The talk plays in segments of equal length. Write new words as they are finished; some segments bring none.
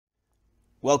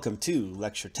Welcome to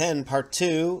Lecture 10, Part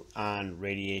 2 on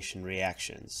radiation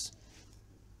reactions.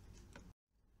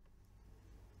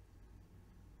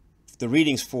 The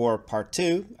readings for Part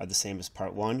 2 are the same as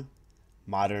Part 1.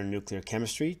 Modern Nuclear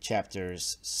Chemistry,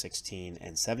 Chapters 16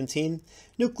 and 17.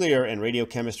 Nuclear and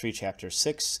Radiochemistry, Chapter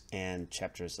 6 and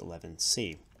Chapters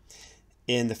 11C.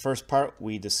 In the first part,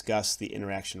 we discussed the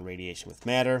interaction of radiation with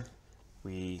matter.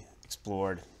 We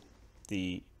explored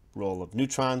the role of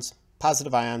neutrons,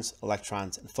 positive ions,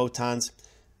 electrons, and photons,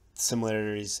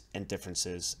 similarities and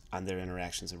differences on their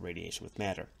interactions of radiation with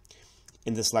matter.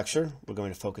 In this lecture, we're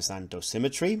going to focus on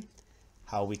dosimetry,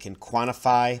 how we can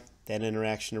quantify that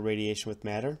interaction of radiation with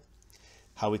matter,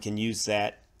 how we can use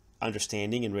that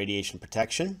understanding in radiation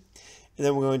protection, and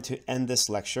then we're going to end this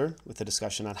lecture with a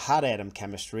discussion on hot atom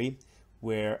chemistry,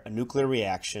 where a nuclear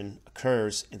reaction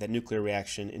occurs and that nuclear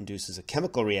reaction induces a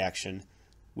chemical reaction,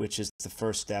 which is the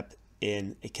first step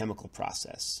in a chemical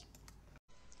process.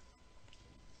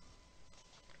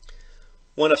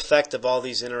 One effect of all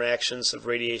these interactions of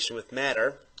radiation with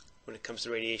matter, when it comes to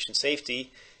radiation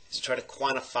safety, is to try to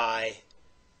quantify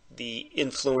the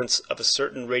influence of a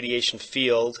certain radiation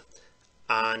field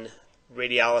on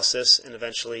radiolysis and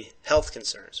eventually health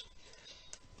concerns.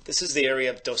 This is the area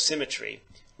of dosimetry,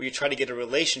 where you try to get a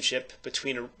relationship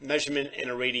between a measurement in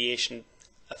a radiation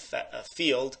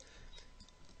field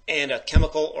and a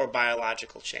chemical or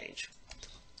biological change.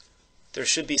 There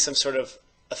should be some sort of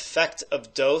effect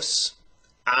of dose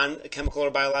on a chemical or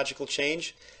biological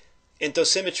change, and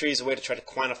dosimetry is a way to try to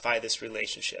quantify this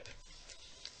relationship.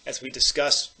 As we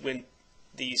discussed, when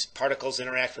these particles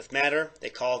interact with matter, they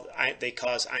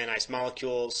cause ionized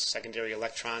molecules, secondary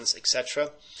electrons,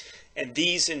 etc., and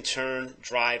these in turn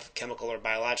drive chemical or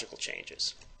biological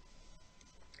changes.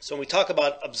 So when we talk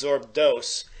about absorbed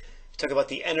dose, we talk about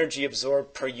the energy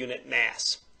absorbed per unit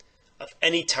mass of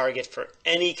any target for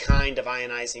any kind of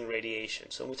ionizing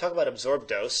radiation. So when we talk about absorbed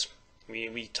dose,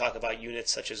 we talk about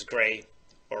units such as gray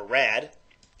or rad.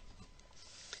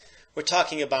 We're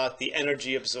talking about the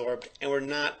energy absorbed, and we're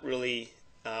not really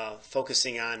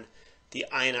focusing on the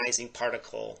ionizing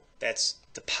particle that's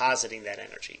depositing that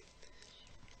energy.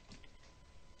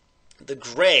 The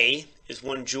gray is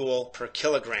 1 joule per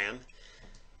kilogram.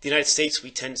 The United States,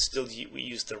 we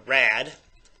use the rad,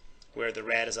 where the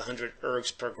rad is 100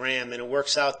 ergs per gram, and it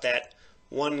works out that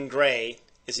 1 gray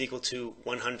is equal to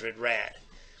 100 rad.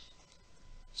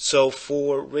 So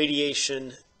for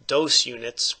radiation dose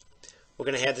units, we're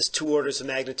going to have this 2 orders of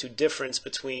magnitude difference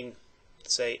between,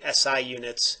 say, SI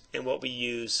units and what we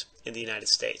use in the United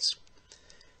States.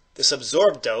 This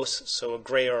absorbed dose, so a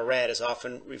gray or a rad, is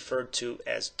often referred to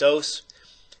as dose,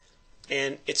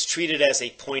 and it's treated as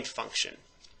a point function.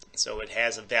 So it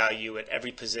has a value at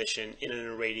every position in an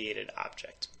irradiated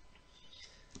object.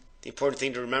 The important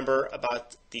thing to remember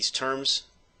about these terms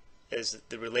is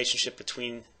the relationship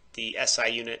between the SI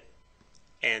unit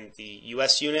and the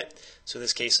US unit. So in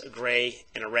this case, a gray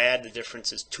and a rad, the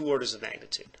difference is 2 orders of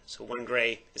magnitude. So 1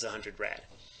 gray is 100 rad.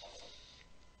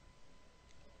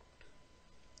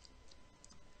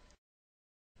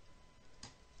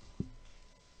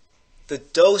 The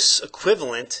dose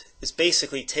equivalent is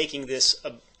basically taking this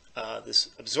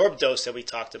absorbed dose that we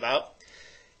talked about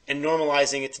and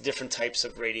normalizing it to different types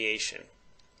of radiation.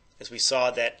 As we saw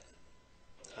that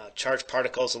charged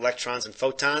particles, electrons, and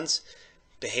photons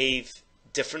behave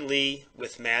differently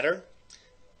with matter,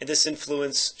 and this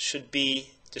influence should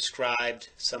be described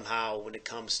somehow when it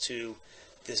comes to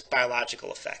this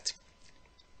biological effect.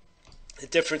 The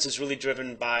difference is really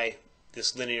driven by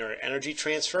this linear energy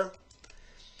transfer,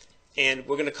 and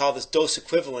we're going to call this dose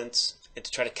equivalence and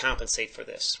to try to compensate for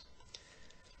this,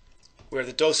 where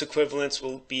the dose equivalence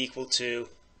will be equal to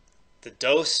the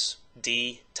dose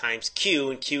d times q,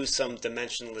 and q is some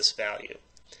dimensionless value.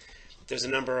 There's a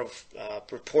number of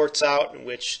reports out in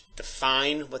which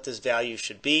define what this value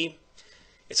should be.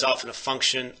 It's often a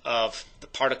function of the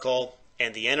particle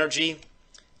and the energy.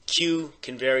 Q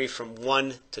can vary from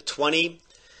 1 to 20.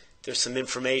 There's some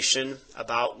information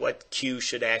about what Q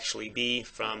should actually be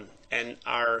from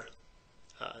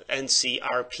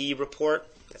NCRP report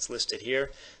that's listed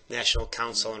here, National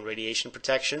Council on Radiation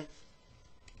Protection.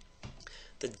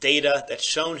 The data that's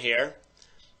shown here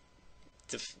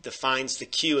defines the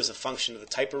Q as a function of the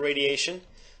type of radiation.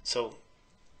 So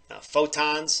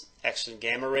photons, X and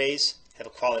gamma rays, have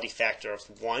a quality factor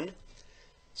of 1.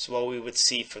 So what we would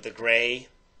see for the gray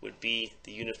would be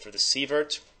the unit for the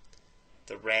sievert,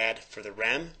 the rad for the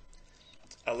rem.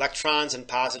 Electrons and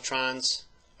positrons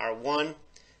are 1.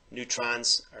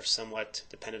 Neutrons are somewhat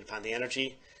dependent upon the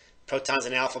energy. Protons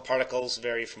and alpha particles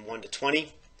vary from 1 to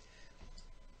 20.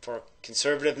 For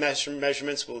conservative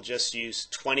measurements, we'll just use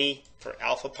 20 for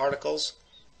alpha particles.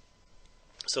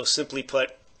 So simply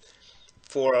put,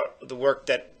 for the work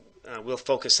that we'll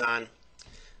focus on,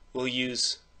 we'll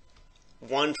use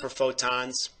 1 for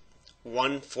photons,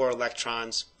 1 for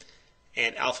electrons,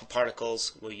 and alpha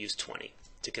particles we'll use 20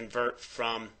 to convert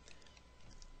from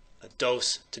a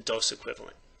dose to dose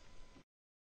equivalent.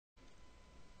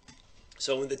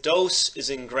 So when the dose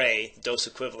is in gray, the dose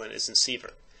equivalent is in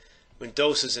sievert. When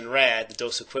dose is in rad, the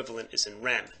dose equivalent is in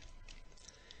rem.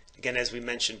 Again, as we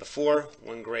mentioned before,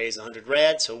 1 gray is 100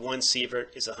 rad, so 1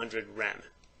 sievert is 100 rem.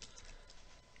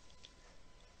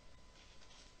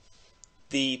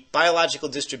 The biological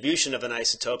distribution of an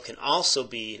isotope can also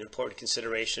be an important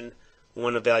consideration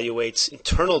when one evaluates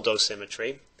internal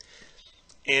dosimetry.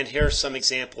 And here are some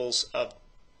examples of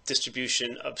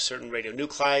distribution of certain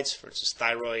radionuclides. For instance,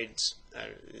 thyroids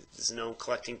is a known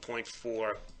collecting point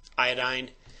for iodine.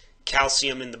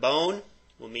 Calcium in the bone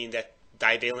will mean that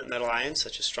divalent metal ions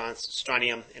such as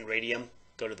strontium and radium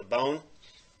go to the bone.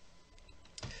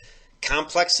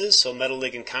 Complexes, so metal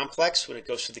ligand complex, when it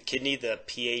goes to the kidney, the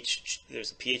pH,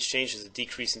 there's a pH change, there's a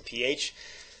decrease in pH.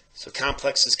 So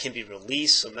complexes can be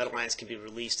released, so metal ions can be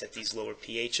released at these lower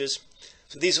pHs.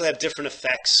 So these will have different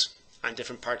effects on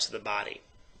different parts of the body.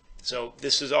 So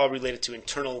this is all related to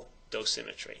internal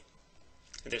dosimetry.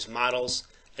 And there's models,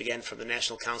 again, from the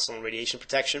National Council on Radiation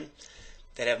Protection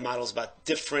that have models about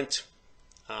different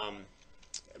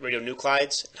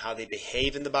radionuclides and how they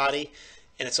behave in the body.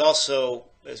 And it's also,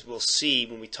 as we'll see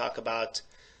when we talk about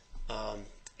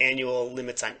annual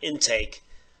limits on intake,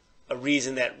 a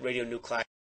reason that radionuclides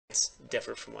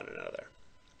differ from one another.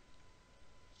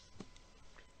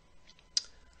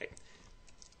 Right.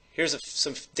 Here's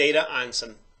some data on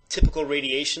some typical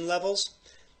radiation levels.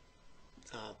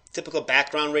 Typical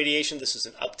background radiation, this is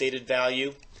an updated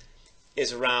value,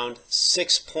 is around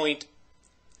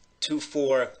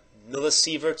 6.24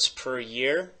 millisieverts per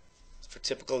year for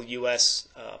typical U.S.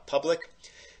 public.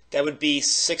 That would be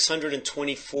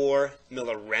 624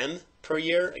 millirem per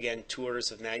year, again, 2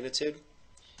 orders of magnitude.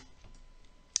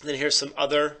 And then here's some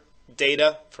other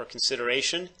data for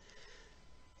consideration.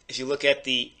 If you look at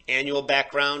the annual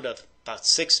background of about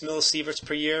 6 millisieverts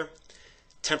per year,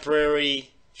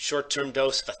 temporary short-term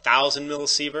dose of 1,000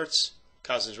 millisieverts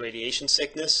causes radiation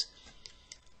sickness.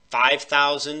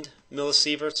 5,000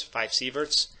 millisieverts, 5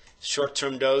 sieverts,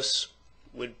 short-term dose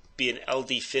would be an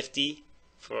LD50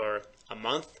 for a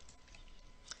month.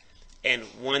 And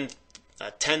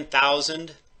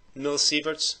 10,000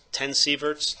 millisieverts, 10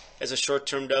 sieverts as a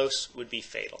short-term dose would be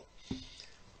fatal.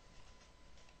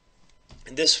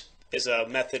 And this is a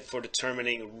method for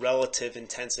determining relative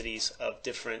intensities of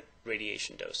different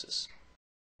radiation doses.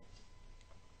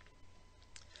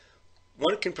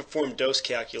 One can perform dose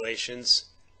calculations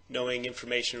knowing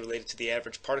information related to the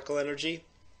average particle energy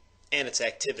and its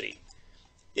activity.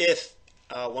 If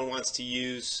one wants to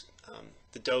use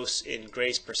the dose in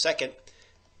grays per second,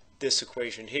 this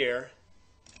equation here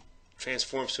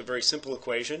transforms to a very simple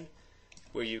equation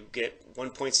where you get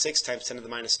 1.6 times 10 to the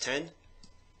minus 10,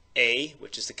 A,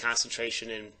 which is the concentration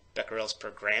in becquerels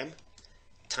per gram,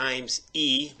 times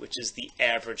E, which is the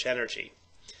average energy.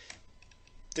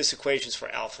 This equation is for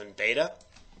alpha and beta.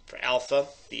 For alpha,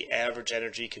 the average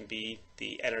energy can be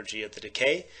the energy of the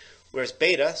decay, whereas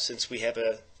beta, since we have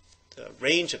a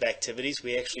range of activities,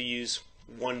 we actually use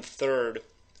 1/3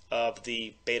 of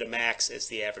the beta max as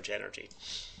the average energy.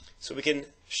 So we can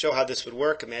show how this would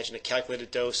work. Imagine a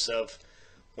calculated dose of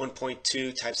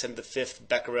 1.2 times 10 to the 5th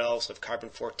becquerels of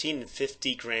carbon-14 and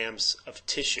 50 grams of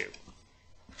tissue.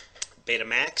 Beta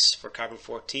max for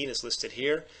carbon-14 is listed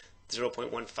here,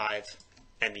 0.15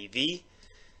 MeV.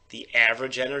 The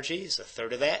average energy is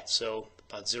 1/3 of that, so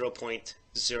about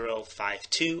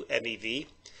 0.052 MeV.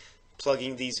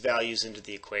 Plugging these values into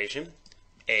the equation,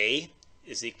 A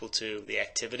is equal to the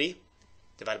activity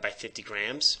divided by 50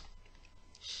 grams.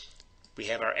 We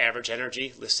have our average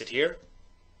energy listed here.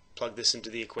 Plug this into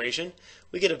the equation.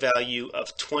 We get a value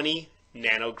of 20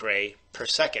 nanogray per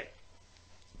second.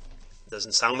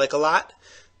 Doesn't sound like a lot.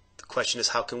 The question is,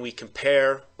 how can we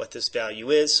compare what this value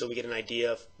is so we get an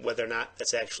idea of whether or not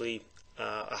that's actually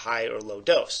a high or low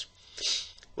dose?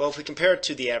 Well, if we compare it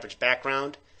to the average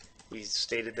background, we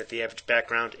stated that the average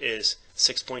background is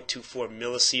 6.24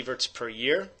 millisieverts per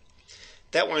year.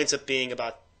 That winds up being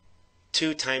about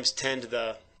 2 times 10 to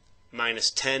the minus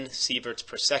 10 sieverts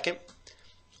per second,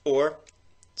 or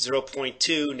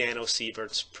 0.2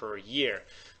 nanosieverts per year.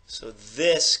 So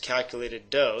this calculated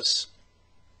dose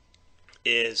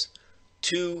is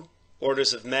 2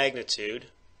 orders of magnitude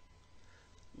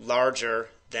larger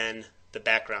than the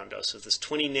background dose. So this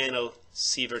 20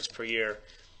 nanosieverts per year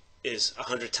is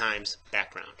 100 times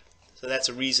background. So that's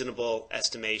a reasonable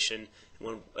estimation,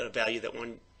 a value that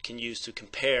one can use to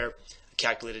compare a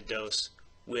calculated dose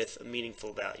with a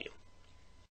meaningful value.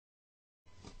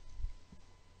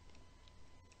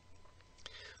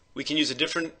 We can use a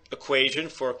different equation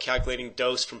for calculating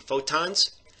dose from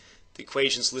photons. The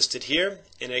equation is listed here,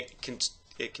 and it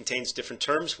contains different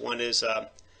terms. One is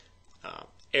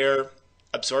air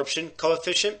absorption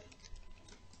coefficient,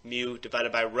 mu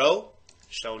divided by rho,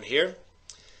 shown here.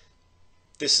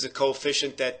 This is a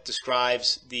coefficient that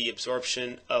describes the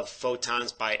absorption of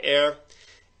photons by air,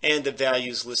 and the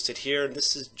values listed here. And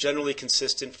this is generally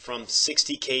consistent from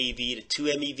 60 keV to 2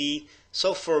 MeV.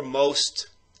 So for most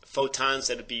photons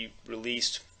that would be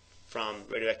released from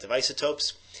radioactive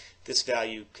isotopes, this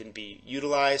value can be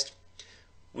utilized.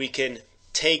 We can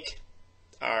take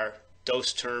our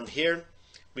dose term here,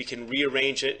 we can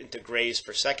rearrange it into grays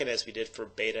per second as we did for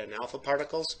beta and alpha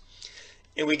particles,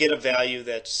 and we get a value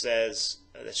that says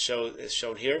is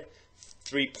shown here,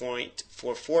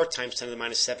 3.44 times 10 to the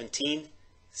minus 17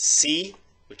 C,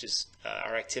 which is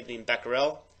our activity in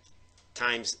becquerel,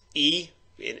 times E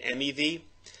in MeV,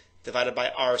 divided by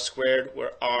R squared,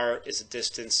 where R is a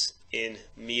distance in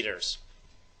meters.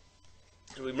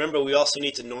 And remember, we also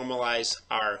need to normalize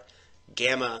our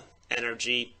gamma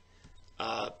energy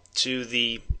to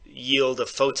the yield of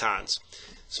photons.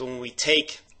 So when we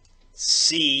take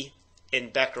C in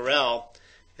becquerel,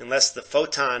 unless the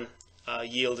photon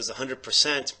yield is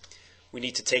 100%, we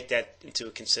need to take that into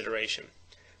consideration.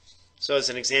 So as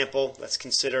an example, let's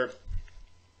consider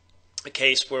a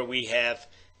case where we have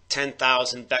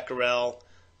 10,000 becquerel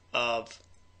of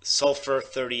sulfur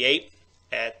 38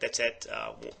 that's at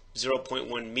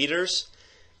 0.1 meters.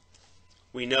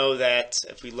 We know that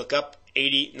if we look up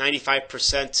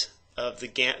 95% of the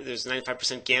there's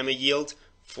 95% gamma yield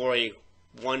for a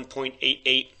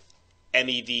 1.88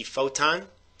 MeV photon.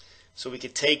 So we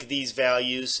could take these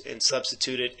values and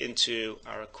substitute it into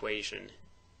our equation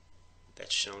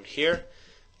that's shown here.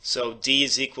 So D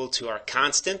is equal to our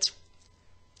constant,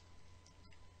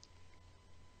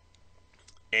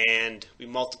 and we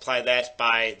multiply that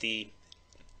by the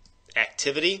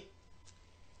activity.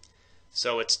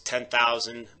 So it's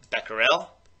 10,000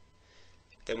 becquerel.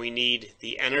 Then we need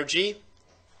the energy,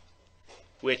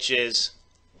 which is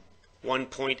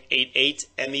 1.88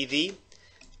 MeV,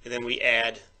 and then we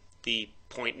add the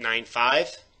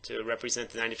 0.95 to represent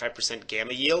the 95%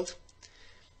 gamma yield,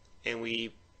 and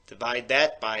we divide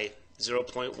that by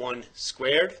 0.1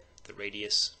 squared, the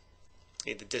radius,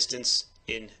 the distance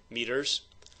in meters,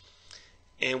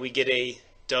 and we get a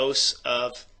dose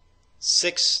of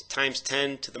 6 times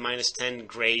 10 to the minus 10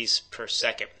 grays per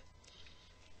second.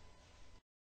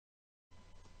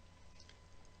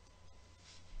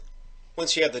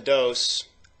 Once you have the dose,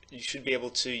 you should be able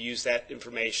to use that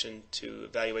information to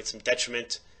evaluate some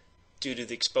detriment due to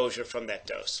the exposure from that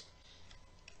dose.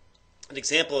 An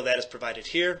example of that is provided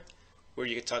here, where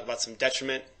you can talk about some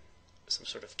detriment, some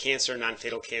sort of cancer,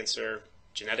 non-fatal cancer,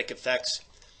 genetic effects.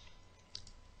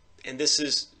 And this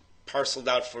is parceled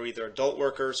out for either adult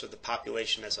workers or the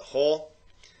population as a whole.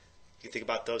 You can think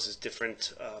about those as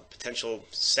different potential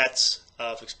sets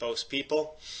of exposed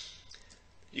people.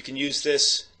 You can use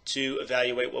this to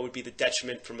evaluate what would be the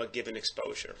detriment from a given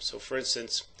exposure. So for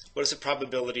instance, what is the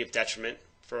probability of detriment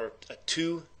for a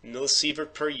 2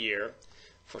 millisievert per year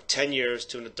for 10 years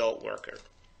to an adult worker?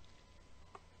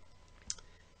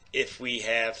 If we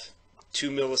have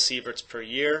 2 millisieverts per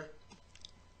year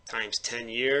times 10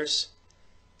 years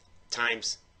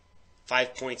times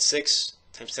 5.6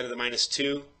 times 10 to the minus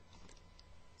 2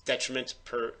 detriment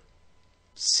per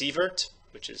sievert,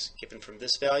 which is given from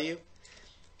this value,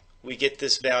 we get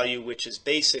this value, which is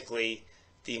basically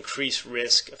the increased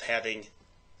risk of having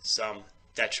some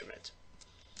detriment.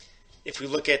 If we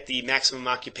look at the maximum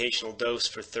occupational dose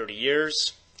for 30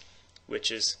 years,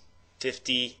 which is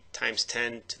 50 times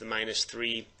 10 to the minus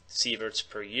 3 sieverts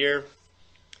per year,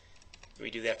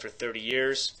 we do that for 30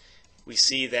 years, we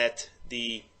see that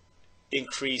the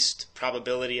increased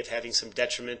probability of having some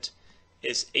detriment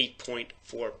is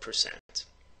 8.4%.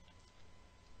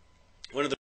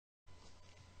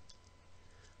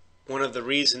 One of the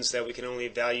reasons that we can only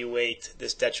evaluate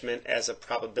this detriment as a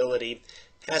probability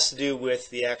has to do with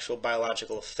the actual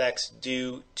biological effects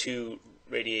due to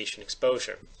radiation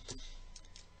exposure.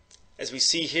 As we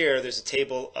see here, there's a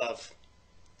table of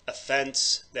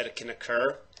events that can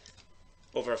occur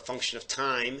over a function of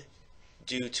time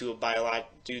due to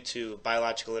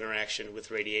biological interaction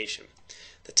with radiation.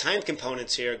 The time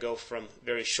components here go from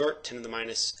very short, 10 to the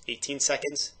minus 18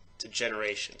 seconds, to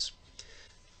generations.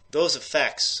 Those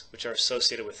effects, which are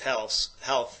associated with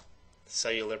health,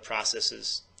 cellular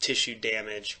processes, tissue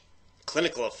damage,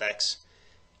 clinical effects,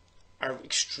 are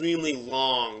extremely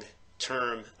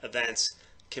long-term events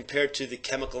compared to the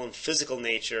chemical and physical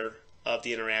nature of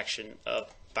the interaction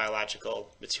of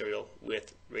biological material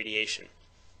with radiation.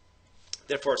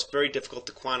 Therefore, it's very difficult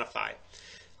to quantify.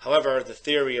 However, the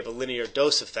theory of a linear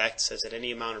dose effect says that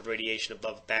any amount of radiation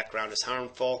above background is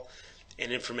harmful,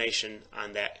 and information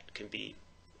on that can be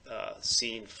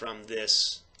seen from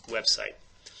this website.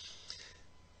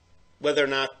 Whether or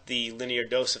not the linear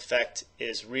dose effect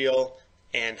is real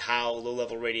and how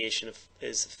low-level radiation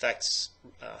affects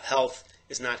health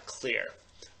is not clear,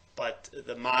 but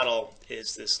the model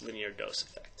is this linear dose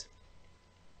effect.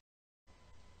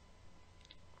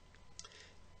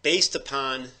 Based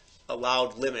upon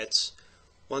allowed limits,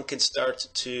 one can start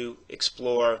to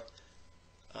explore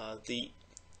the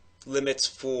limits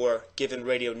for given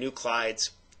radionuclides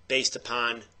based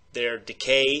upon their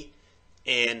decay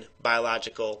and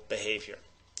biological behavior.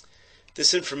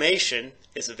 This information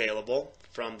is available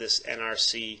from this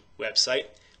NRC website.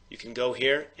 You can go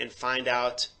here and find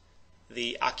out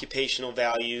the occupational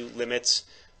value limits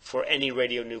for any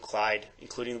radionuclide,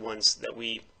 including the ones that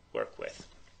we work with.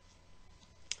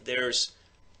 There's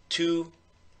two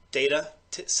data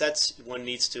sets one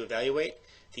needs to evaluate.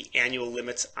 The annual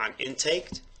limits on intake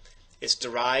is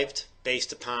derived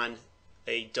based upon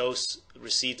a dose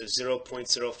received of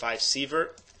 0.05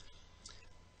 sievert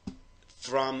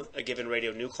from a given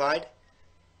radionuclide.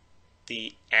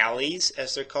 The ALLEs,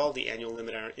 as they're called, the annual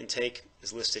limit on intake,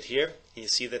 is listed here. And you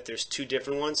see that there's two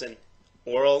different ones, an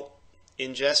oral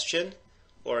ingestion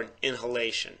or an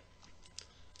inhalation.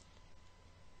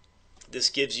 This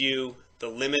gives you the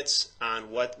limits on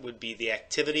what would be the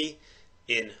activity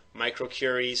in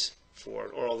microcuries for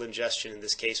an oral ingestion, in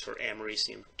this case for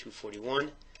americium-241.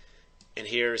 And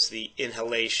here's the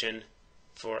inhalation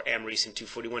for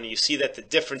americium-241. And you see that the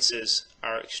differences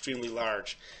are extremely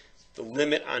large. The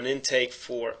limit on intake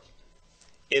for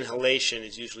inhalation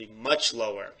is usually much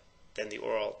lower than the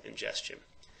oral ingestion.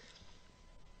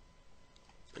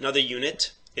 Another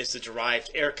unit is the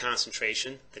derived air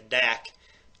concentration, the DAC,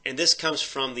 and this comes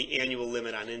from the annual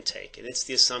limit on intake. And it's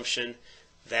the assumption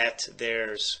that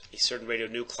there's a certain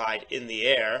radionuclide in the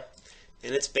air,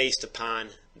 and it's based upon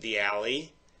the ALLE,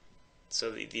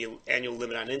 so the annual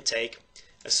limit on intake,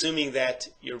 assuming that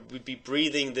you would be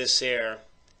breathing this air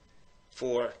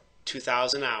for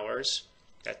 2,000 hours,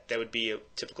 that would be a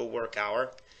typical work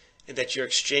hour, and that your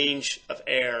exchange of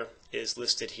air is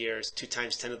listed here as 2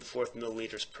 times 10 to the 4th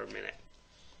milliliters per minute.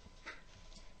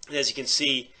 And as you can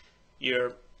see,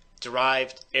 your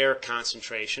derived air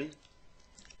concentration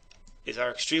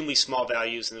are extremely small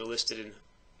values, and they're listed in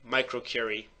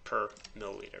microcurie per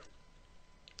milliliter.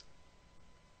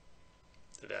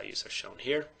 The values are shown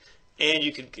here, and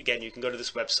you can go to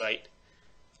this website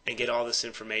and get all this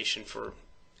information for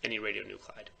any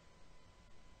radionuclide.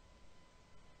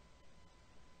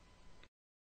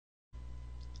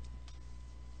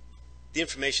 The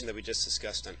information that we just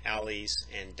discussed on ALLEs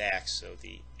and DACs, so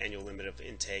the annual limit of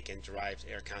intake and derived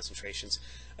air concentrations,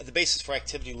 are the basis for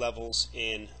activity levels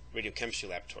in radiochemistry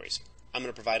laboratories. I'm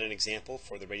going to provide an example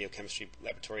for the radiochemistry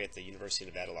laboratory at the University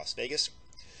of Nevada, Las Vegas,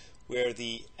 where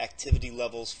the activity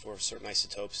levels for certain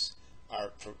isotopes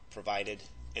are provided,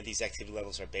 and these activity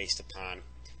levels are based upon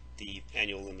the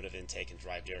annual limit of intake and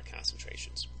derived air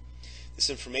concentrations. This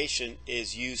information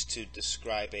is used to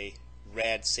describe a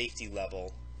rad safety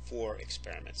level for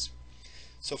experiments.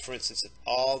 So for instance, if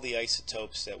all the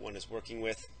isotopes that one is working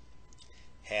with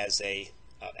has a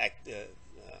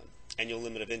annual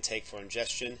limit of intake for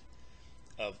ingestion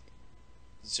of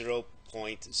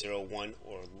 0.01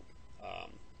 or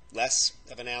less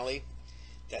of an ALLE,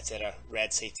 that's at a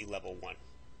rad safety level 1.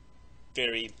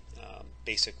 Very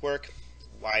basic work.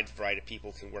 Wide variety of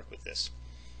people can work with this.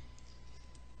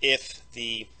 If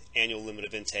the annual limit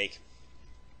of intake,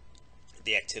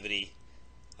 the activity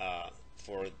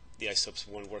for the isotopes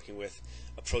one working with,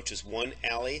 approaches 1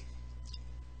 ALLE,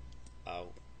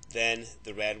 then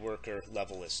the rad worker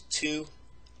level is 2,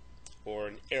 or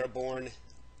an airborne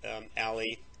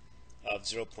ALLE of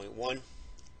 0.1,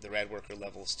 the rad worker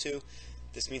level is 2.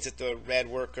 This means that the rad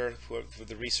worker, for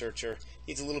the researcher,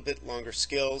 needs a little bit longer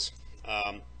skills,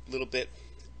 a little bit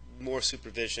more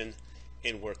supervision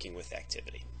in working with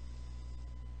activity.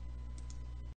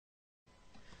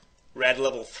 Rad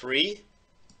level 3,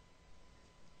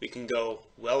 we can go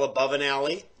well above an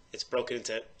ALLE. It's broken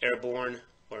into airborne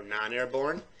or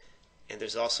non-airborne, and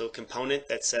there's also a component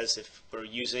that says if we're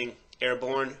using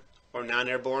airborne or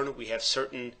non-airborne, we have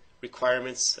certain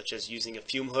requirements such as using a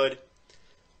fume hood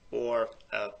or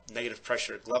a negative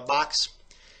pressure glove box.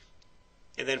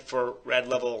 And then for rad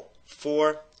level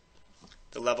 4,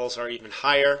 the levels are even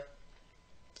higher.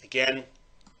 Again,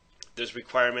 there's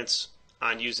requirements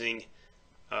on using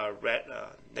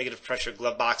negative pressure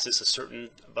glove boxes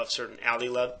above certain alley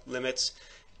limits,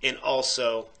 and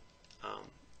also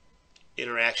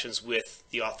interactions with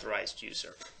the authorized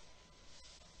user.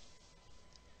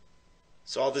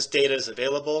 So all this data is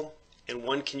available, and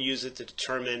one can use it to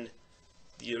determine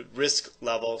the risk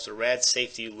levels or rad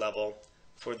safety level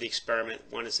for the experiment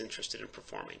one is interested in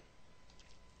performing.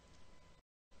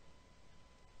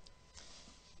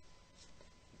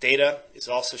 Data is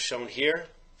also shown here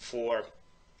for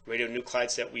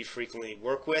radionuclides that we frequently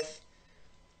work with,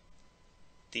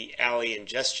 the alley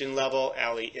ingestion level,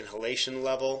 alley inhalation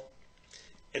level,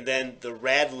 and then the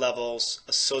rad levels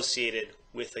associated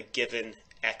with a given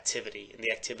activity, and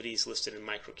the activity is listed in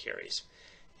microcuries.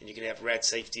 And you can have rad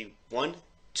safety 1,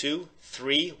 2,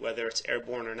 3, whether it's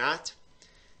airborne or not,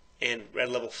 and rad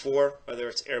level 4, whether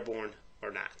it's airborne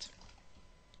or not.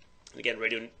 And again,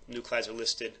 radionuclides are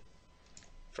listed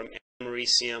from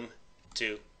americium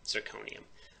to zirconium.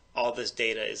 All this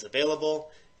data is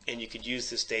available, and you could use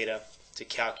this data to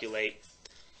calculate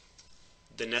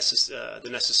the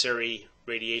necessary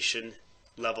radiation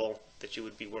level that you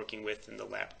would be working with in the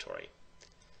laboratory.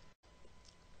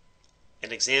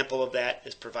 An example of that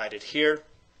is provided here.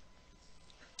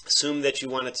 Assume that you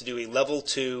wanted to do a level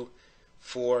 2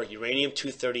 for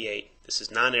uranium-238. This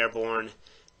is non-airborne.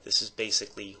 This is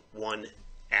basically one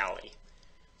alley.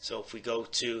 So if we go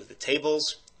to the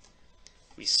tables,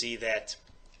 we see that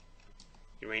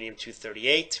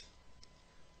uranium-238,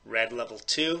 rad level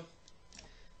 2,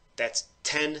 that's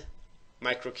 10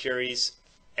 microcuries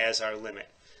as our limit.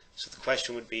 So the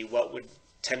question would be, what would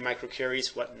 10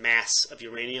 microcuries, what mass of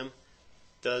uranium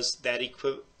is that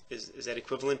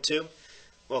equivalent to?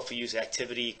 Well, if we use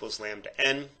activity equals lambda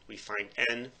n, we find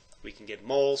n, we can get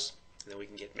moles, and then we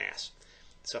can get mass.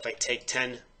 So if I take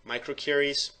 10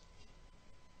 microcuries,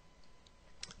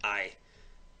 I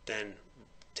then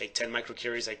take 10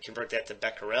 microcuries, I convert that to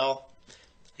becquerel,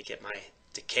 I get my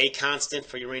decay constant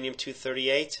for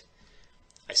uranium-238.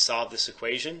 I solve this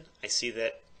equation. I see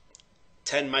that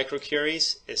 10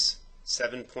 microcuries is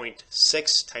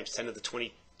 7.6 times 10 to the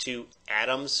 22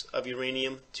 atoms of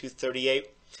uranium-238.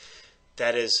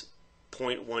 That is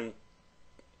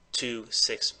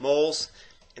 0.126 moles,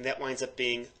 and that winds up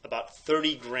being about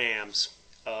 30 grams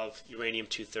of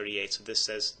uranium-238. So this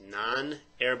says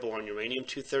non-airborne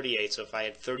uranium-238. So if I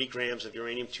had 30 grams of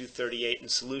uranium-238 in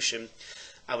solution,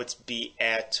 I would be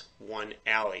at one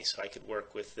alley. So I could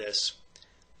work with this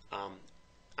on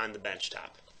the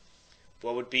benchtop.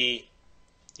 What would be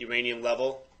uranium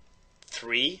level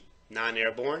 3,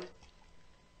 non-airborne?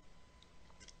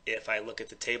 If I look at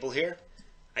the table here,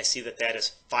 I see that that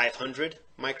is 500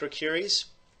 microcuries.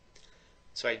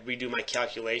 So I redo my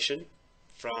calculation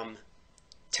from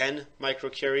 10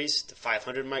 microcuries to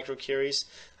 500 microcuries.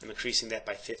 I'm increasing that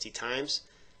by 50 times.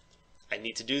 I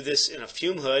need to do this in a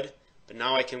fume hood, but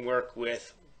now I can work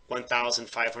with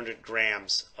 1,500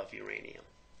 grams of uranium.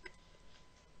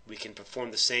 We can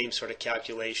perform the same sort of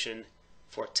calculation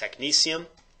for technetium.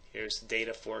 Here's the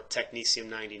data for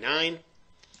technetium-99.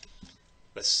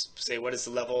 Let's say what's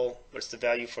the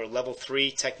value for level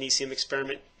 3 technetium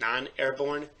experiment,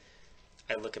 non-airborne.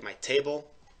 I look at my table.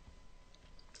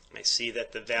 I see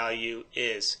that the value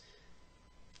is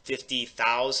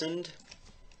 50,000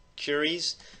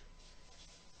 curies.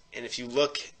 And if you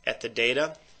look at the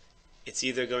data, it's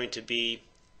either going to be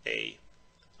the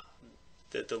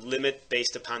limit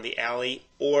based upon the alley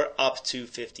or up to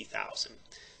 50,000.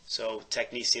 So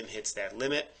technetium hits that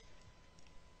limit.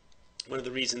 One of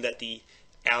the reasons that the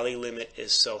alley limit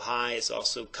is so high is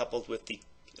also coupled with the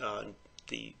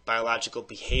biological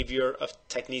behavior of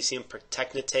technetium per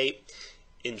technetate.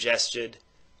 Ingested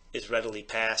is readily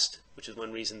passed, which is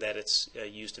one reason that it's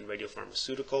used in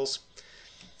radiopharmaceuticals.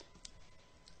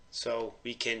 So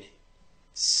we can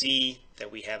see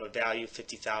that we have a value of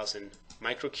 50,000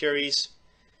 microcuries.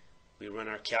 We run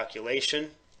our calculation.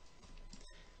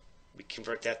 We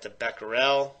convert that to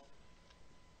becquerel.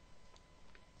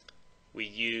 We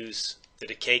use the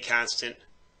decay constant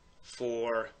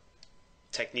for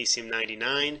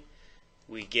technetium-99.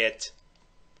 We get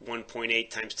 1.8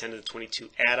 times 10 to the 22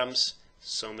 atoms,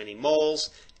 so many moles,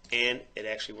 and it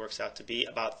actually works out to be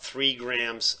about 3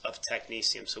 grams of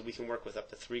technetium. So we can work with up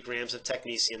to 3 grams of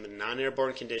technetium in a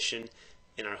non-airborne condition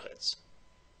in our hoods.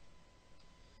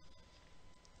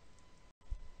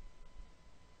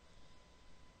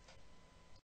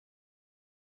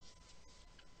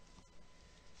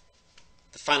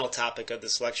 The final topic of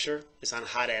this lecture is on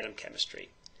hot atom chemistry.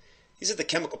 These are the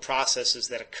chemical processes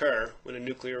that occur when a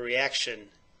nuclear reaction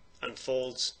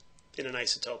unfolds in an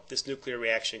isotope, this nuclear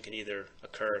reaction can either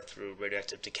occur through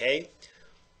radioactive decay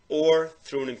or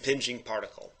through an impinging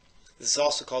particle. This is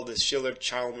also called the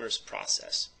Shillard-Chalmers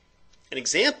process. An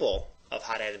example of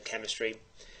hot atom chemistry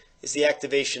is the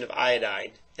activation of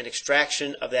iodine and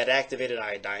extraction of that activated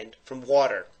iodine from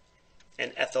water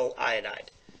and ethyl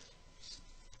iodide.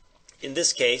 In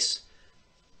this case,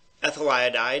 ethyl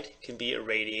iodide can be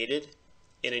irradiated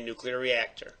in a nuclear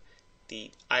reactor.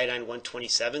 The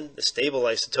iodine-127, the stable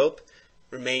isotope,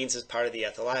 remains as part of the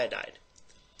ethyl iodide.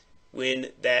 When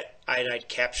that iodide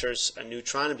captures a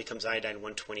neutron and becomes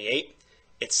iodine-128,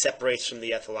 it separates from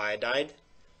the ethyl iodide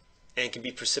and can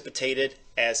be precipitated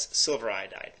as silver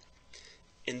iodide.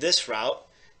 In this route,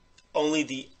 only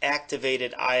the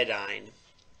activated iodine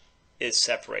is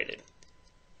separated.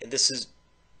 And this is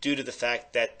due to the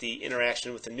fact that the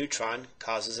interaction with the neutron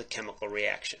causes a chemical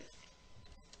reaction.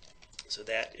 So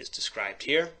that is described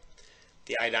here.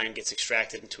 The iodine gets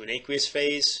extracted into an aqueous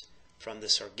phase from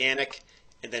this organic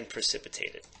and then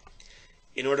precipitated.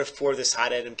 In order for this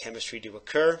hot atom chemistry to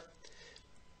occur,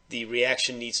 the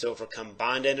reaction needs to overcome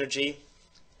bond energy.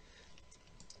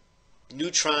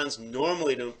 Neutrons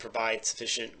normally don't provide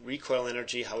sufficient recoil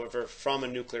energy. However, from a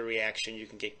nuclear reaction, you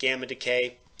can get gamma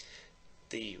decay.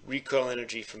 The recoil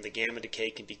energy from the gamma decay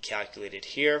can be calculated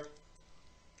here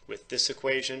with this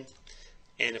equation.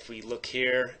 And if we look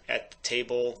here at the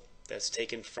table that's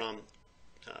taken from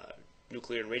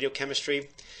nuclear and radiochemistry,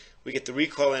 we get the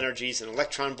recoil energies in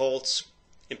electron volts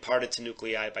imparted to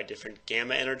nuclei by different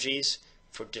gamma energies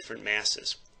for different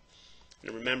masses.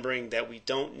 And remembering that we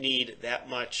don't need that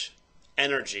much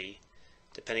energy,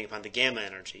 depending upon the gamma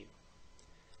energy,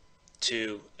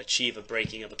 to achieve a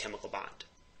breaking of a chemical bond,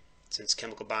 since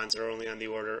chemical bonds are only on the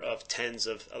order of tens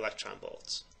of electron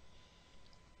volts.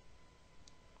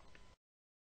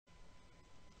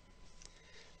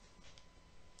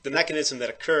 The mechanism that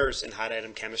occurs in hot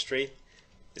atom chemistry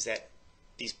is that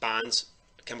these bonds,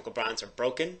 chemical bonds, are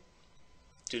broken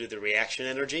due to the reaction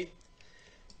energy.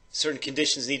 Certain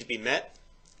conditions need to be met.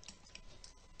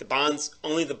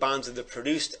 Only the bonds of the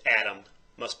produced atom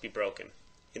must be broken.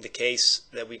 In the case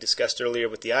that we discussed earlier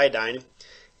with the iodine,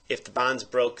 if the bonds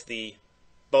broke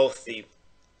both the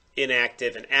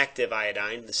inactive and active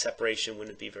iodine, the separation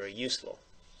wouldn't be very useful.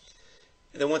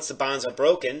 And then once the bonds are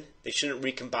broken, they shouldn't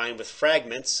recombine with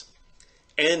fragments,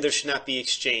 and there should not be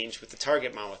exchange with the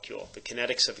target molecule. The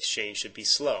kinetics of exchange should be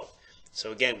slow.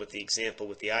 So again, with the example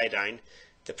with the iodine,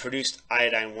 the produced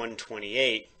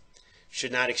iodine-128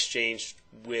 should not exchange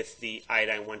with the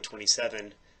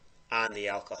iodine-127 on the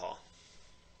alcohol.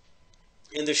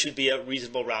 And there should be a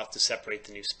reasonable route to separate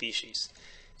the new species.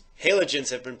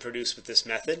 Halogens have been produced with this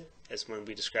method, as one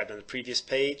we described on the previous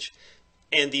page,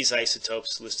 and these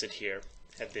isotopes listed here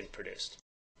have been produced.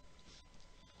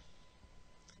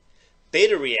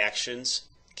 Beta reactions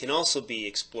can also be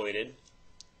exploited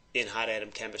in hot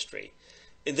atom chemistry.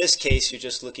 In this case, you're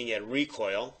just looking at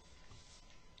recoil,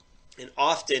 and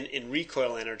often in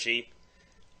recoil energy,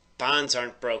 bonds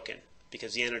aren't broken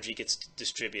because the energy gets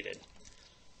distributed.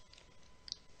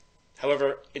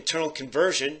 However, internal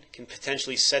conversion can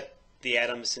potentially set the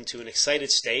atoms into an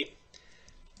excited state,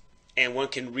 and one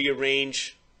can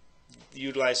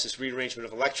utilize this rearrangement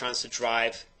of electrons to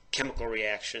drive chemical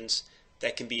reactions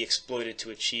that can be exploited to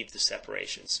achieve the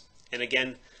separations. And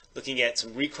again, looking at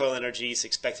some recoil energies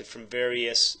expected from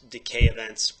various decay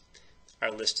events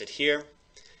are listed here.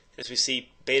 As we see,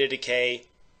 beta decay,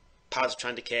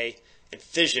 positron decay, and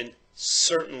fission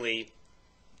certainly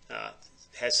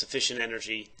has sufficient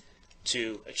energy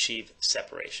to achieve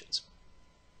separations.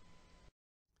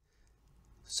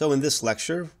 So in this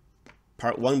lecture,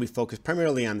 part 1, we focused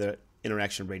primarily on the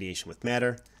interaction of radiation with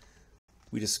matter.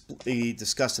 We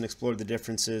discussed and explored the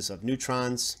differences of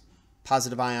neutrons,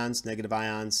 positive ions, negative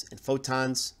ions, and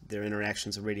photons, their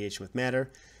interactions of radiation with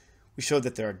matter. We showed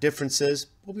that there are differences,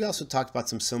 but we also talked about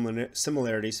some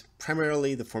similarities,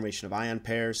 primarily the formation of ion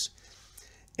pairs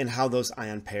and how those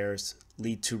ion pairs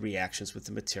lead to reactions with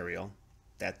the material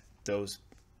that those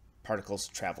particles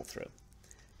travel through.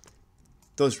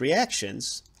 Those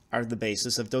reactions are the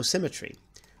basis of dosimetry,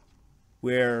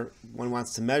 where one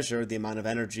wants to measure the amount of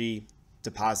energy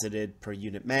deposited per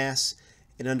unit mass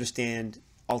and understand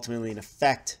ultimately an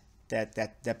effect that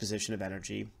that deposition of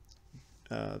energy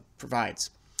provides.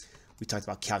 We talked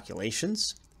about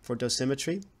calculations for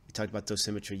dosimetry. We talked about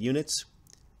dosimetry units,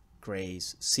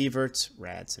 grays, sieverts,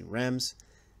 rads, and rems.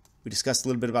 We discussed a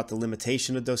little bit about the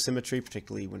limitation of dosimetry,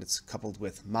 particularly when it's coupled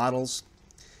with models.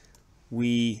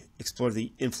 We explored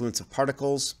the influence of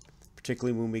particles,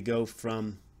 particularly when we go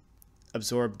from dose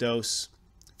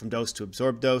to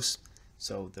absorbed dose.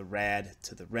 So the rad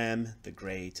to the rem, the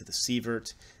gray to the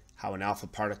sievert, how an alpha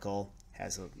particle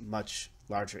has a much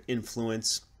larger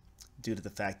influence due to the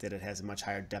fact that it has a much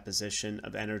higher deposition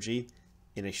of energy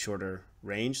in a shorter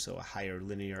range, so a higher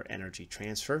linear energy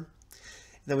transfer. And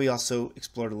then we also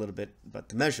explored a little bit about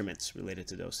the measurements related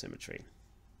to dosimetry.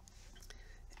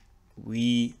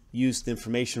 We used the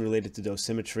information related to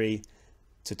dosimetry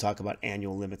to talk about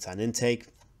annual limits on intake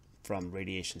from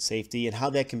radiation safety and how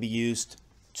that can be used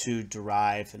to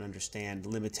derive and understand the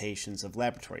limitations of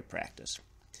laboratory practice.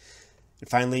 And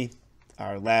finally,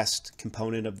 our last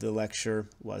component of the lecture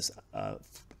was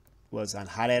on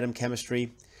hot atom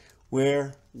chemistry,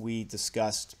 where we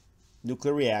discussed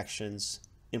nuclear reactions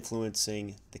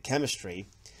influencing the chemistry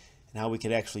and how we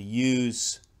could actually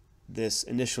use this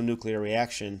initial nuclear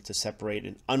reaction to separate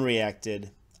an unreacted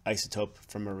isotope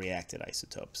from a reacted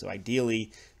isotope. So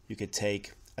ideally, you could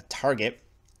take a target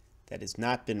that has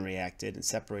not been reacted and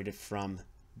separate it from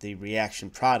the reaction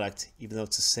product. Even though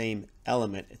it's the same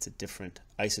element, it's a different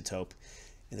isotope.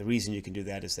 And the reason you can do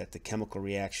that is that the chemical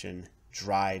reaction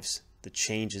drives the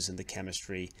changes in the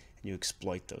chemistry, and you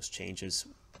exploit those changes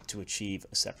to achieve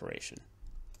a separation.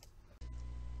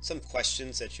 Some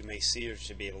questions that you may see or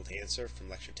should be able to answer from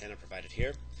Lecture 10 are provided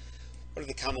here. What are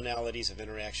the commonalities of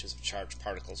interactions of charged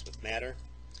particles with matter?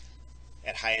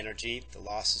 At high energy, the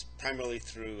loss is primarily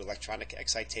through electronic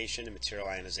excitation and material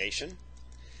ionization.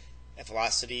 At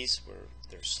velocities where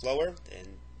they're slower, and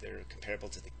they're comparable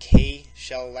to the K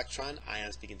shell electron,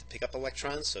 ions begin to pick up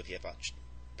electrons. So if you have a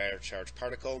barrier charged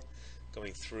particle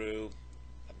going through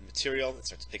a material, it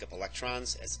starts to pick up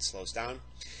electrons as it slows down.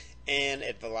 And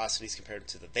at velocities compared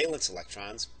to the valence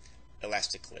electrons,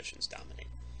 elastic collisions dominate.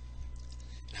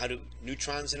 And how do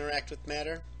neutrons interact with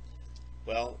matter?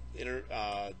 Well,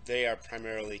 they are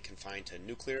primarily confined to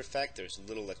nuclear effect. There's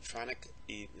little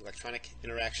electronic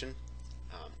interaction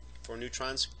for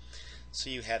neutrons.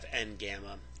 So you have N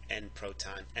gamma, N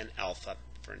proton, N alpha,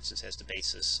 for instance, as the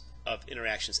basis of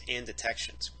interactions and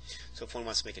detections. So if one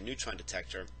wants to make a neutron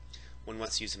detector, one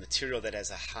wants to use a material that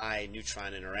has a high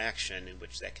neutron interaction, in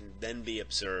which that can then be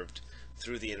observed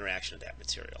through the interaction of that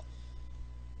material.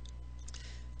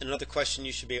 And another question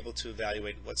you should be able to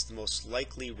evaluate: what's the most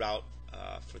likely route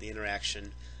for the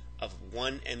interaction of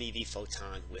 1 MeV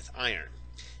photon with iron?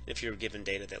 If you're given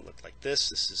data that look like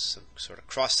this is some sort of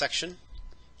cross-section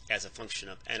as a function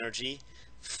of energy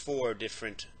for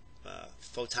different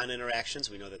photon interactions.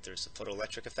 We know that there's a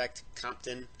photoelectric effect,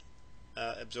 Compton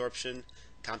absorption,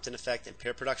 Compton effect, and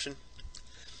pair production.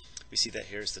 We see that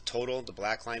here's the total, the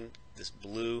black line, this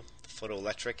blue, the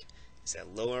photoelectric, is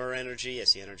at lower energy.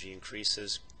 As the energy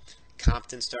increases,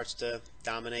 Compton starts to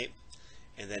dominate,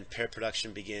 and then pair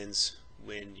production begins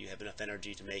when you have enough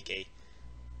energy to make a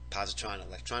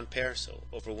positron-electron pair, so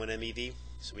over 1 MeV.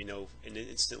 So we know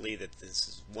instantly that this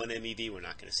is 1 MeV. We're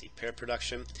not going to see pair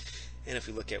production. And if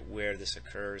we look at where this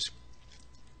occurs,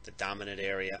 the dominant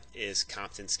area is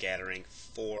Compton scattering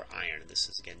for iron. This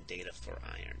is, again, data for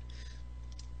iron.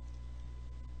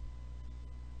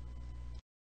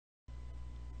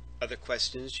 Other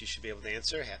questions you should be able to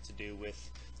answer have to do with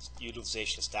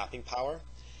utilization of stopping power.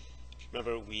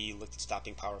 Remember, we looked at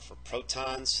stopping power for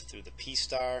protons through the P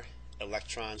star,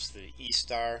 electrons through the E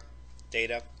star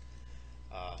data.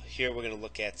 Here we're going to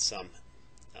look at some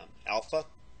alpha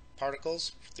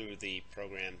particles through the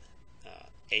program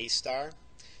A star.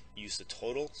 Use the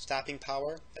total stopping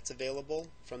power that's available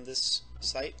from this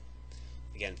site.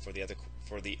 Again, for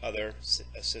the other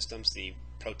systems, the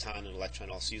proton and electron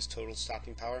also use total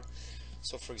stopping power.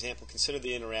 So, for example, consider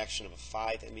the interaction of a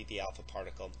 5 MeV alpha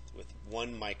particle with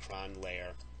 1 micron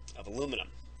layer of aluminum.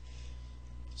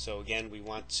 So again, we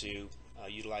want to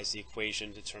utilize the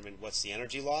equation to determine what's the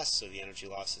energy loss. So the energy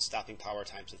loss is stopping power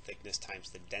times the thickness times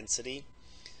the density.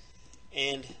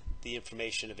 And the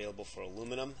information available for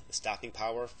aluminum, the stopping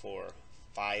power for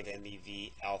 5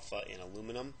 MeV alpha in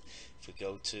aluminum. If we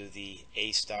go to the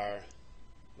A star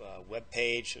web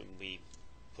page and we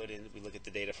look at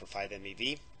the data for 5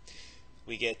 MeV,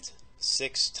 we get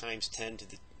 6 times 10 to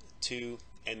the 2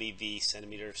 MeV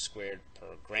centimeter squared per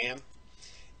gram,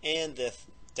 and the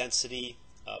density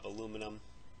of aluminum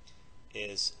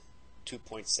is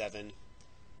 2.7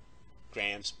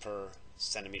 grams per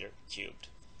centimeter cubed.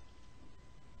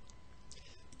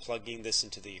 Plugging this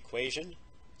into the equation,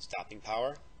 stopping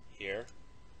power here,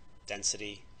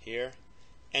 density here,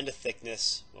 and a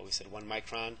thickness, well, we said 1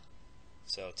 micron,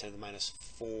 so 10 to the minus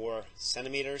 4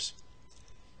 centimeters,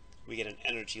 we get an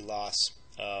energy loss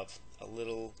of a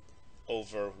little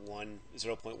over 0.1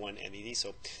 MeV.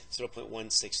 So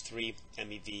 0.163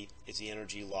 MeV is the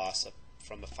energy loss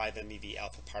from a 5 MeV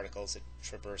alpha particle as it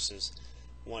traverses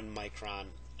 1 micron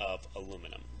of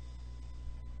aluminum.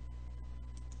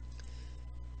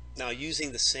 Now,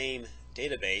 using the same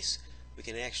database, we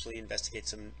can actually investigate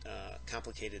some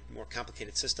more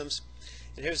complicated systems.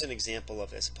 And here's an example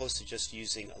of, as opposed to just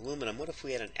using aluminum, what if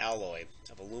we had an alloy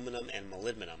of aluminum and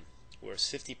molybdenum, where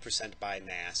it's 50% by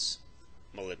mass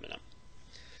molybdenum?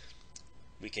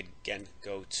 We could again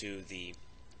go to the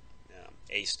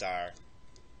A-star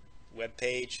web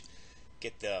page,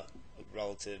 get the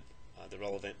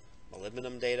relevant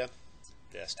molybdenum data.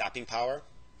 The stopping power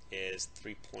is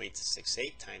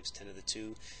 3.68 times 10 to the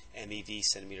 2 MeV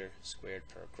centimeter squared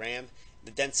per gram.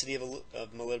 The density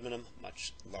of molybdenum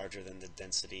much larger than the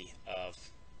density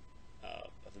of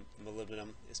molybdenum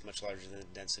is much larger than the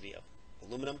density of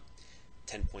aluminum,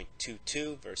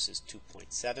 10.22 versus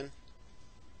 2.7.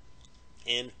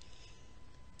 And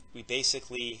we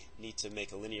basically need to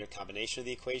make a linear combination of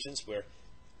the equations where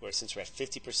since we're at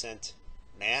 50%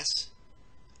 mass,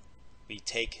 we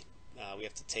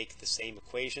have to take the same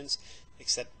equations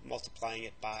except multiplying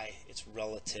it by its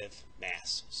relative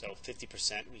mass. So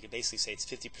 50%, we could basically say it's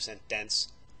 50% dense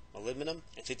molybdenum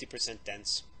and 50%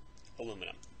 dense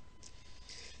aluminum.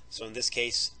 So in this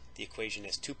case, the equation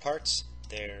has two parts.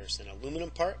 There's an aluminum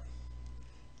part,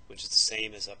 which is the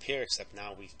same as up here, except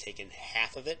now we've taken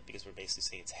half of it because we're basically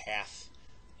saying it's half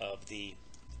of the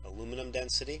aluminum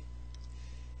density.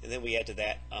 And then we add to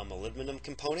that a molybdenum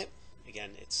component.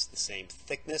 Again, it's the same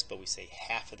thickness, but we say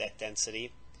half of that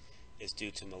density is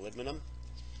due to molybdenum.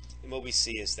 And what we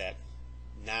see is that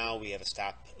now we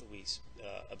absorb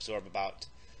about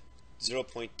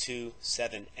 0.27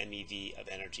 MeV of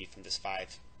energy from this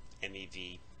 5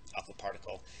 MeV alpha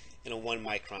particle in a 1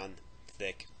 micron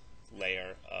thick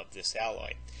layer of this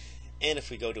alloy. And if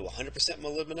we go to 100%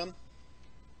 molybdenum,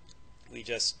 we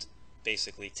just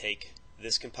basically take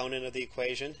this component of the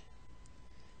equation,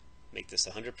 make this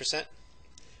 100%,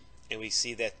 and we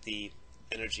see that the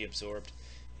energy absorbed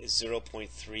is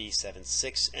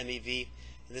 0.376 MeV.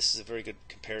 And this is a very good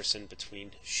comparison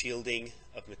between shielding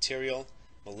of material.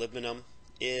 Molybdenum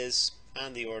is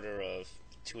on the order of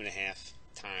 2.5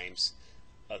 times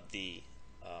of the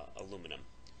aluminum.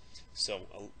 So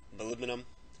molybdenum,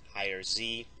 higher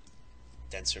Z,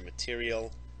 denser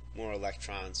material, more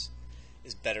electrons,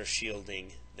 is better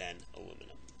shielding than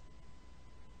aluminum.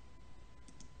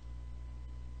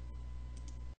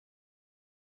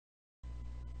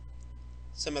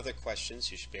 Some other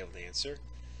questions you should be able to answer.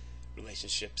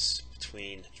 Relationships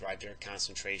between derived air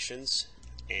concentrations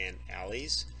and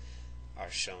alleys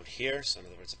are shown here. So in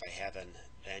other words, if I have an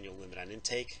annual limit on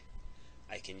intake,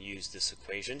 I can use this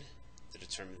equation to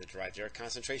determine the derived air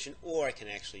concentration, or I can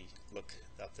actually look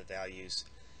up the values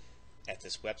at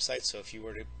this website. So if you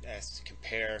were to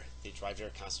compare the derived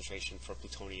air concentration for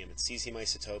plutonium and cesium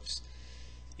isotopes,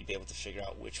 you'd be able to figure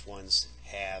out which ones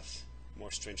have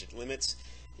more stringent limits.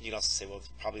 You can also say, well,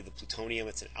 probably the plutonium,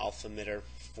 it's an alpha emitter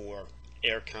for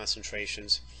air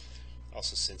concentrations.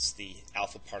 Also, since the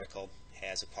alpha particle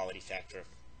has a quality factor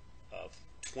of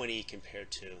 20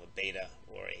 compared to a beta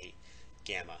or a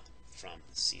gamma from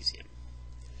cesium.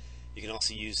 You can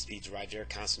also use the derived air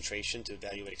concentration to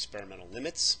evaluate experimental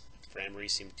limits for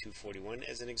americium-241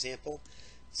 as an example.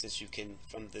 Since you can,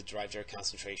 from the derived air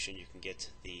concentration, you can get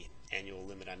the annual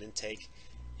limit on intake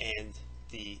and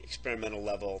the experimental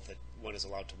level that one is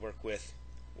allowed to work with,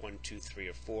 1, 2, 3,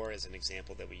 or 4 as an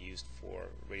example that we used for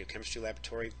radiochemistry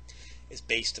laboratory, is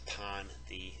based upon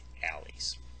the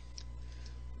alleys.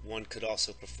 One could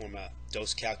also perform a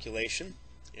dose calculation.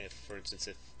 If, for instance,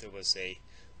 if there was a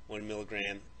 1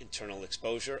 milligram internal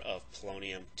exposure of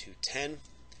polonium-210,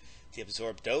 the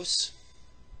absorbed dose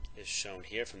is shown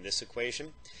here from this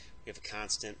equation. We have a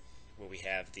constant where we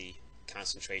have the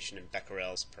concentration in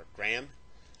becquerels per gram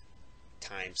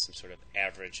times some sort of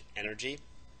average energy.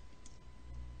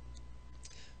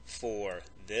 For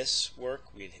this work,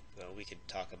 we could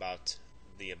talk about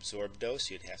the absorbed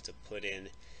dose. You'd have to put in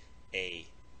a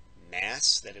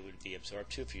mass that it would be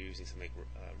absorbed to. If you're using something like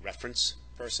a reference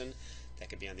person, that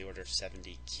could be on the order of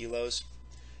 70 kilos.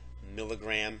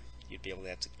 Milligram, you'd be able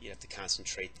to you have to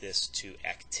concentrate this to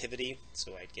activity.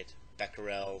 So I'd get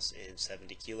becquerels in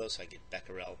 70 kilos, so I get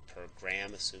becquerel per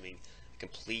gram, assuming a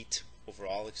complete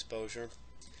overall exposure.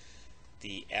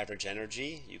 The average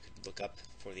energy, you could look up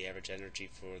for the average energy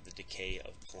for the decay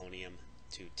of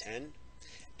polonium-210,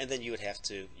 and then you'd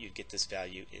get this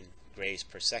value in grays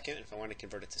per second. If I want to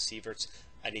convert it to sieverts,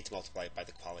 I need to multiply it by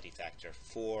the quality factor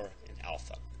for an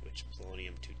alpha, which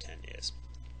polonium-210 is.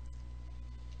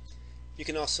 You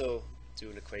can also do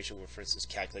an equation where, for instance,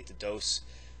 calculate the dose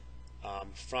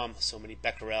from so many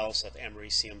becquerels of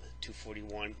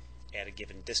americium-241 at a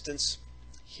given distance.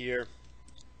 Here,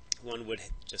 one would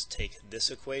just take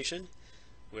this equation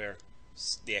where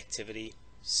the activity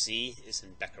C is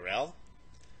in becquerel.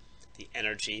 The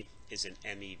energy is in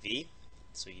MeV.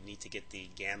 So you need to get the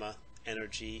gamma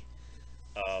energy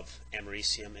of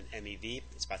americium and MeV.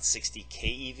 It's about 60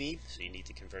 keV, so you need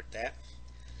to convert that.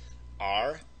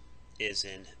 R is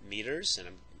in meters,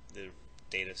 and the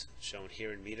data is shown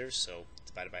here in meters, so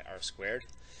divided by R squared.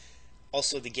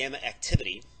 Also, the gamma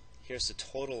activity, here's the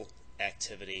total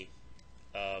activity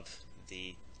of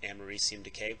the americium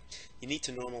decay. You need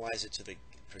to normalize it to the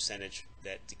percentage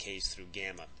that decays through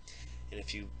gamma. And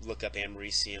if you look up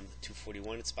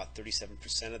americium-241, it's about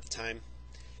 37% of the time.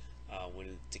 When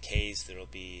it decays, there will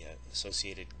be an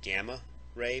associated gamma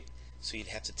ray. So you'd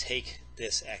have to take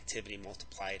this activity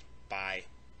multiplied by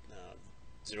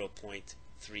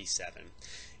 0.37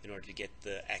 in order to get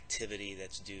the activity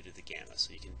that's due to the gamma.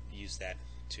 So you can use that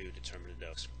to determine the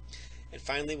dose. And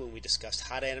finally, when we discussed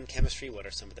hot atom chemistry, what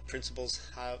are some of the principles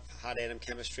of hot atom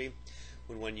chemistry?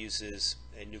 When one uses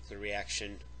a nuclear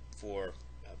reaction for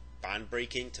bond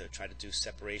breaking to try to do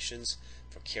separations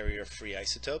for carrier-free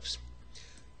isotopes.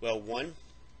 Well, one,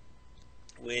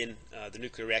 when the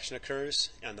nuclear reaction occurs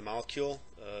on the molecule,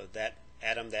 that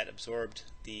atom that absorbed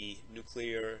the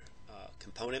nuclear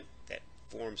component that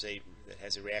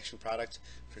has a reaction product,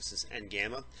 for instance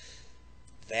N-gamma,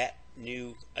 that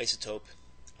new isotope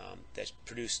that's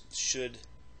produced should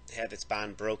have its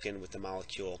bond broken with the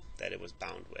molecule that it was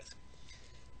bound with.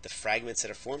 The fragments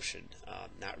that are formed should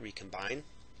not recombine.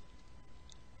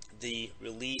 The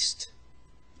released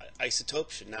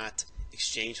isotope should not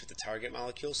exchange with the target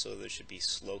molecule, so there should be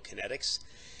slow kinetics,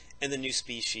 and the new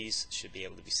species should be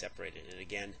able to be separated. And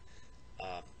again,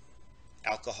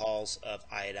 alcohols of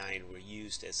iodine were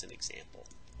used as an example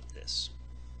of this.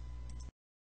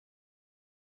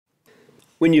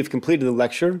 When you've completed the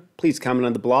lecture, please comment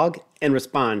on the blog and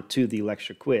respond to the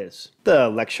lecture quiz. The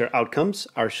lecture outcomes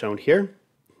are shown here.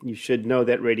 You should know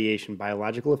that radiation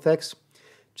biological effects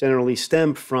generally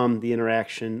stem from the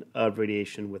interaction of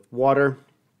radiation with water,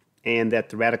 and that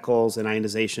the radicals and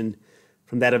ionization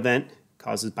from that event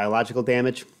causes biological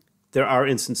damage. There are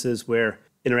instances where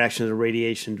interaction of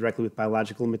radiation directly with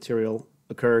biological material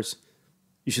occurs.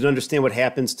 You should understand what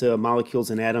happens to molecules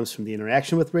and atoms from the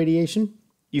interaction with radiation.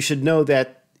 You should know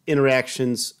that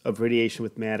interactions of radiation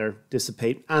with matter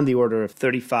dissipate on the order of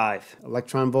 35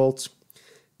 electron volts,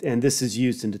 and this is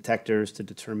used in detectors to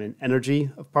determine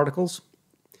energy of particles.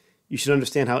 You should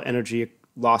understand how energy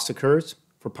loss occurs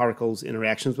for particles'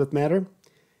 interactions with matter,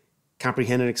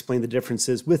 comprehend and explain the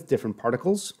differences with different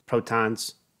particles,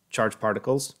 protons, charged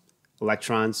particles,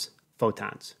 electrons,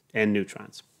 photons, and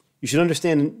neutrons. You should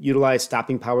understand and utilize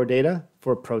stopping power data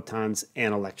for protons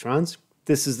and electrons.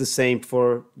 This is the same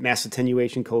for mass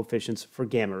attenuation coefficients for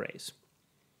gamma rays.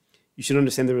 You should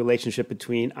understand the relationship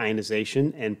between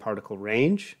ionization and particle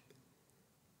range.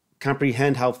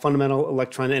 Comprehend how fundamental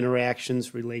electron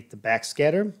interactions relate to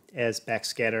backscatter, as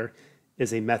backscatter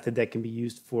is a method that can be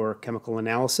used for chemical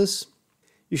analysis.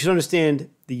 You should understand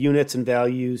the units and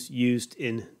values used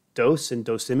in dose and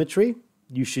dosimetry.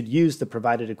 You should use the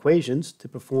provided equations to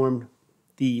perform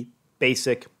the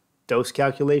basic dose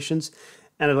calculations.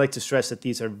 And I'd like to stress that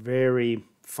these are very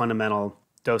fundamental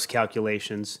dose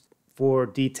calculations. For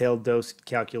detailed dose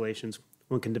calculations,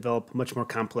 one can develop much more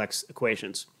complex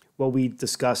equations. What we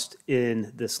discussed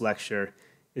in this lecture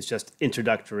is just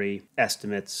introductory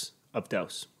estimates of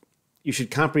dose. You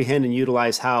should comprehend and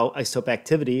utilize how isotope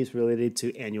activity is related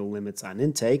to annual limits on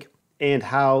intake, and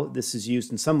how this is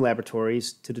used in some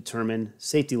laboratories to determine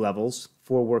safety levels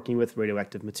for working with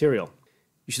radioactive material.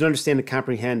 You should understand and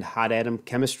comprehend hot atom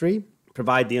chemistry,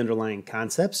 provide the underlying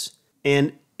concepts,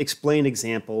 and explain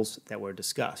examples that were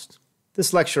discussed.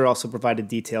 This lecture also provided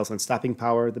details on stopping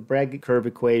power, the Bragg curve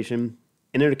equation,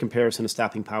 and a comparison of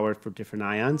stopping power for different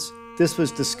ions. This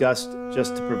was discussed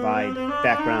just to provide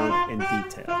background and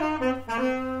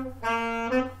detail.